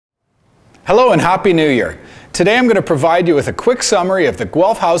Hello and Happy New Year. Today I'm going to provide you with a quick summary of the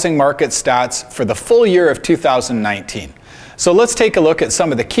Guelph housing market stats for the full year of 2019. So let's take a look at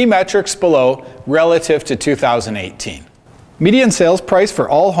some of the key metrics below relative to 2018. Median sales price for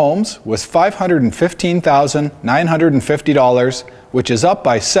all homes was $515,950, which is up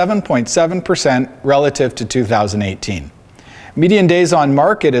by 7.7% relative to 2018. Median days on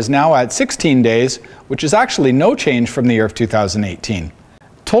market is now at 16 days, which is actually no change from the year of 2018.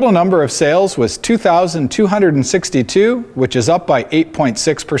 Total number of sales was 2,262, which is up by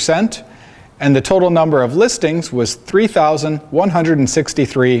 8.6%, and the total number of listings was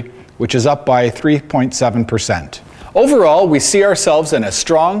 3,163, which is up by 3.7%. Overall, we see ourselves in a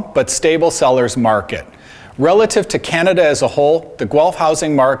strong but stable seller's market. Relative to Canada as a whole, the Guelph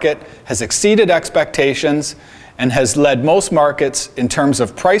housing market has exceeded expectations and has led most markets in terms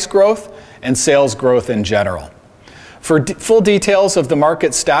of price growth and sales growth in general. For full details of the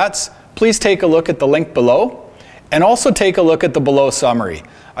market stats, please take a look at the link below, and also take a look at the below summary.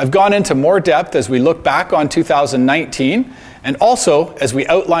 I've gone into more depth as we look back on 2019, and also as we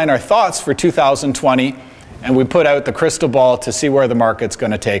outline our thoughts for 2020, and we put out the crystal ball to see where the market's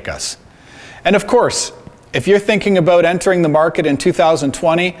going to take us. And of course, if you're thinking about entering the market in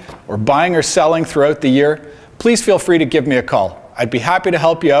 2020 or buying or selling throughout the year, please feel free to give me a call. I'd be happy to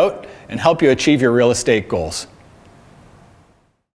help you out and help you achieve your real estate goals.